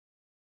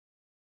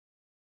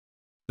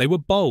They were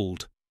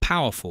bold,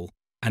 powerful,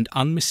 and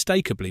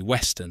unmistakably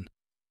Western.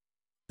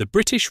 The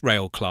British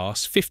Rail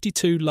Class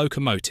 52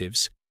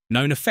 locomotives,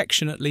 known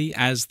affectionately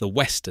as the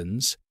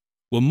Westerns,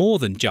 were more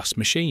than just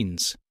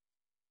machines.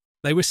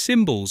 They were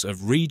symbols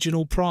of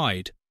regional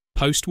pride,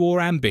 post-war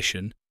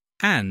ambition,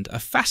 and a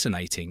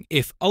fascinating,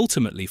 if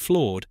ultimately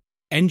flawed,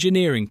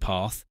 engineering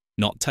path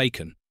not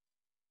taken.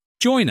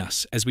 Join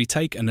us as we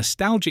take a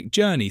nostalgic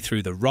journey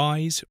through the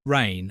rise,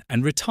 reign,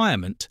 and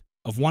retirement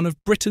of one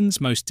of Britain's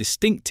most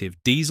distinctive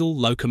diesel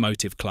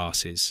locomotive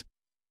classes.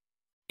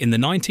 In the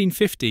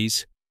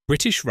 1950s,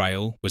 British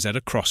Rail was at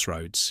a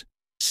crossroads.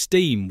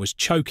 Steam was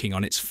choking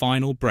on its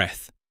final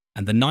breath,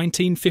 and the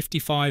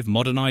 1955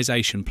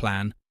 modernisation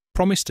plan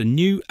promised a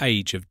new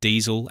age of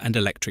diesel and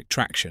electric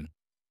traction.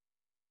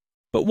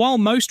 But while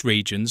most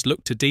regions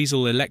looked to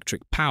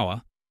diesel-electric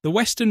power, the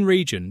Western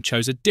region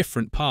chose a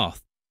different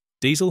path: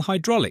 diesel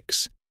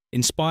hydraulics,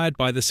 inspired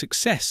by the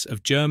success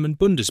of German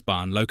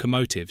Bundesbahn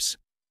locomotives.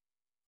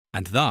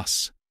 And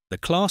thus, the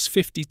Class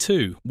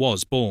 52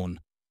 was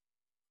born.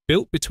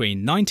 Built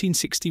between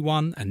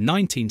 1961 and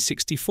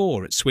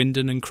 1964 at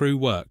Swindon and Crewe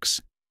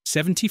Works,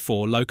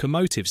 74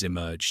 locomotives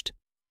emerged,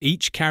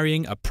 each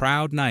carrying a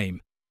proud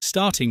name,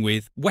 starting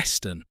with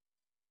Western.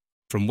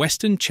 From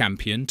Western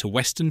Champion to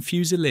Western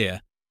Fusilier,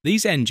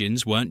 these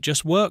engines weren't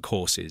just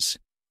workhorses,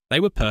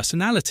 they were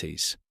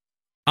personalities.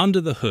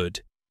 Under the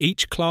hood,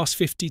 each Class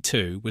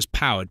 52 was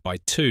powered by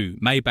two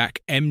Maybach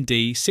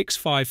MD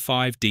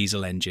 655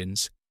 diesel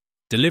engines,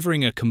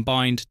 delivering a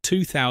combined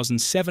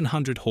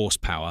 2,700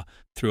 horsepower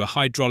through a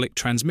hydraulic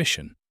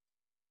transmission.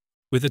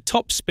 With a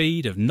top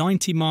speed of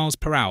 90 miles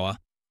per hour,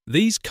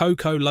 these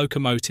Coco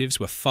locomotives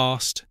were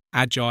fast,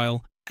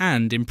 agile,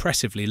 and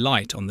impressively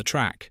light on the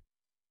track.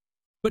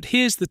 But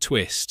here's the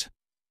twist.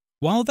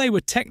 While they were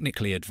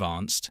technically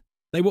advanced,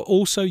 they were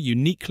also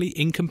uniquely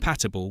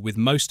incompatible with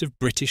most of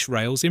British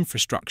Rail's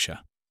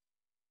infrastructure.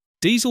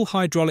 Diesel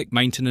hydraulic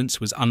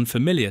maintenance was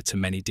unfamiliar to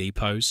many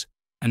depots,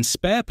 and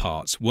spare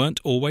parts weren't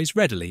always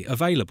readily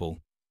available.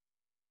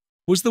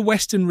 Was the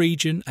Western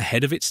region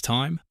ahead of its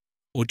time,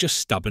 or just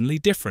stubbornly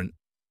different?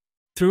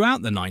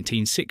 Throughout the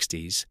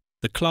 1960s,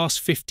 the Class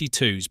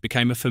 52s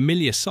became a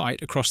familiar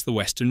sight across the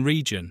Western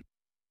region.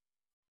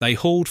 They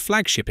hauled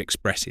flagship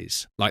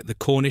expresses like the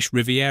Cornish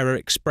Riviera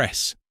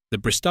Express, the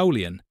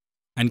Bristolian,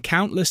 and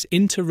countless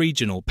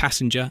inter-regional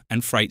passenger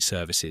and freight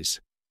services.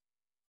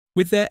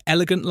 With their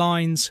elegant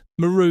lines,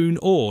 maroon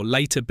or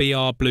later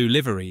BR blue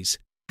liveries,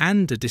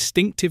 and a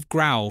distinctive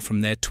growl from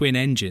their twin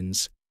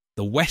engines,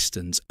 the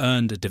Westerns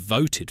earned a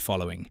devoted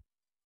following.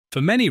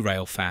 For many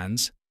rail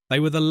fans, they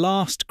were the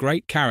last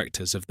great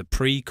characters of the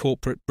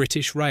pre-corporate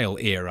British Rail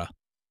era.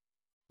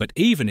 But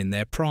even in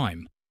their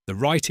prime, the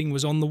writing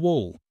was on the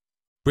wall.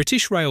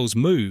 British Rail's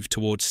move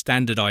towards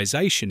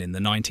standardisation in the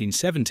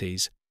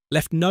 1970s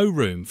left no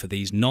room for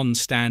these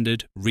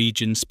non-standard,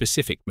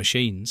 region-specific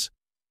machines.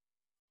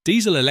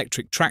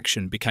 Diesel-electric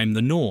traction became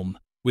the norm,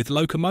 with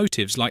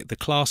locomotives like the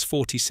Class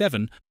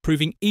 47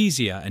 proving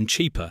easier and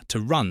cheaper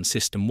to run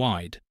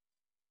system-wide.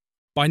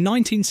 By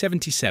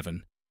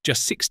 1977,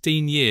 just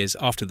 16 years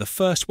after the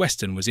first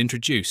Western was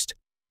introduced,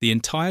 the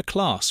entire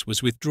class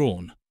was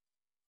withdrawn.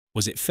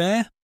 Was it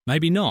fair?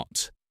 Maybe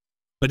not.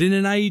 But in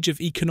an age of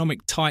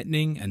economic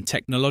tightening and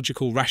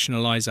technological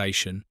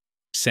rationalisation,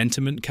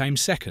 sentiment came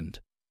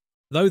second.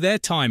 Though their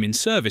time in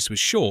service was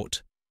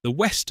short, the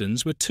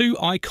Westerns were too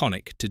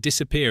iconic to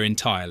disappear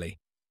entirely.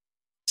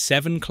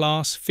 7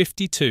 Class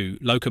 52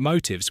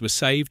 locomotives were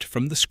saved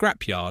from the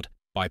scrapyard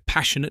by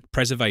passionate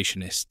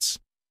preservationists.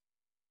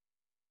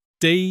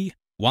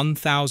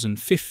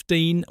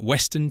 D1015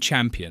 Western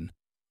Champion,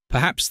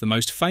 perhaps the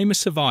most famous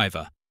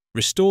survivor,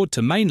 restored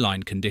to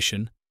mainline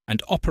condition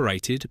and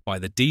operated by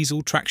the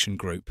Diesel Traction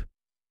Group,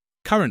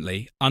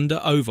 currently under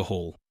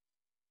overhaul.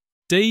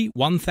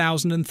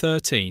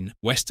 D1013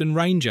 Western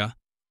Ranger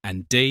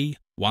and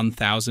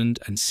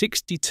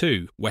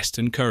D1062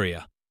 Western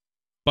Courier,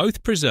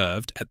 both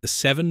preserved at the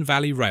Severn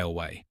Valley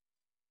Railway.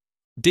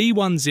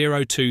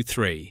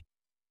 D1023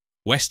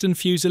 Western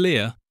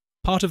Fusilier,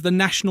 part of the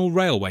National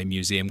Railway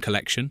Museum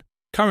collection,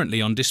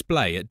 currently on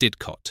display at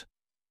Didcot.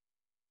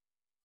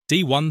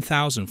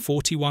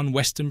 D1041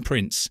 Western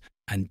Prince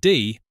and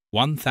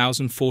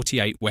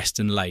D1048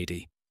 Western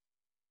Lady,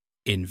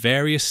 in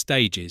various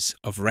stages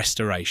of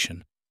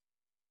restoration.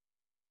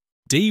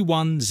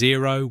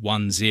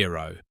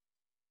 D1010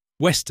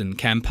 Western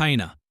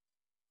Campaigner,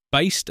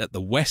 based at the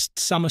West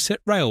Somerset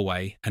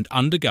Railway and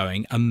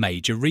undergoing a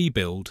major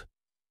rebuild.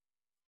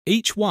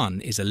 Each one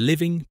is a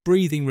living,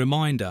 breathing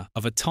reminder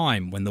of a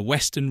time when the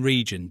Western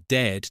region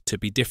dared to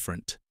be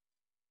different.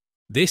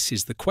 This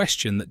is the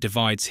question that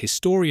divides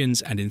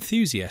historians and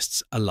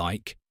enthusiasts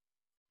alike.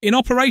 In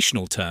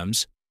operational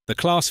terms, the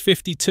Class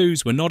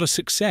 52s were not a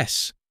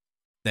success.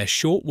 Their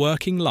short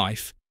working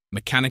life,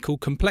 mechanical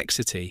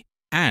complexity,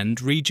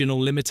 and regional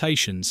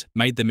limitations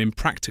made them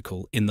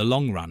impractical in the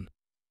long run.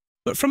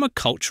 But from a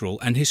cultural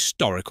and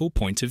historical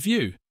point of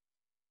view,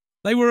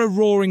 they were a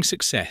roaring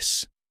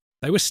success.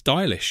 They were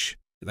stylish,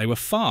 they were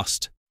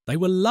fast, they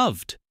were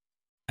loved.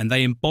 and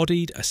they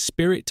embodied a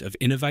spirit of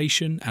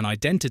innovation and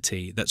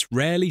identity that's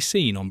rarely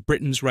seen on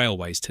Britain's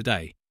railways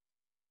today.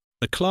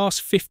 The Class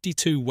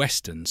 52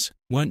 Westerns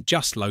weren't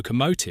just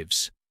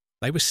locomotives,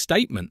 they were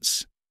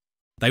statements.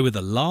 They were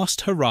the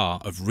last hurrah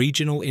of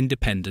regional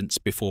independence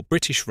before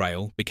British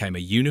Rail became a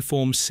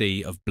uniform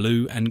sea of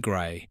blue and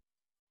grey.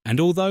 And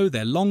although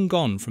they're long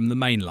gone from the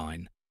main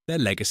line, their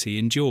legacy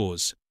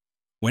endures.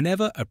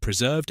 Whenever a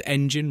preserved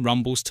engine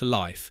rumbles to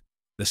life,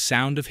 the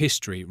sound of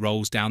history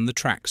rolls down the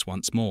tracks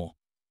once more.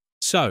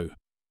 So,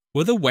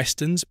 were the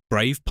Westerns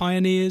brave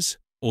pioneers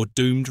or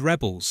doomed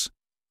rebels?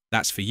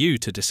 That's for you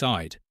to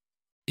decide.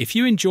 If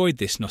you enjoyed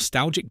this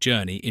nostalgic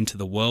journey into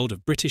the world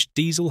of British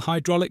diesel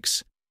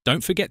hydraulics,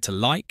 don't forget to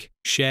like,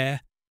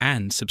 share,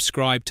 and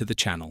subscribe to the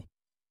channel.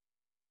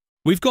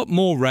 We've got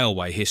more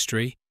railway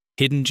history,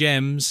 hidden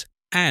gems,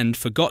 and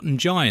forgotten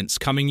giants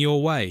coming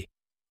your way.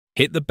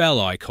 Hit the bell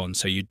icon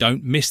so you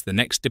don't miss the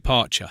next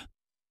departure.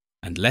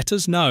 And let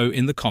us know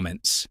in the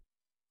comments.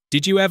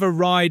 Did you ever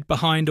ride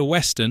behind a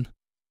Western?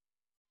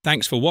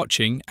 Thanks for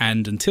watching,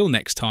 and until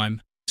next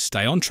time,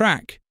 stay on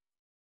track.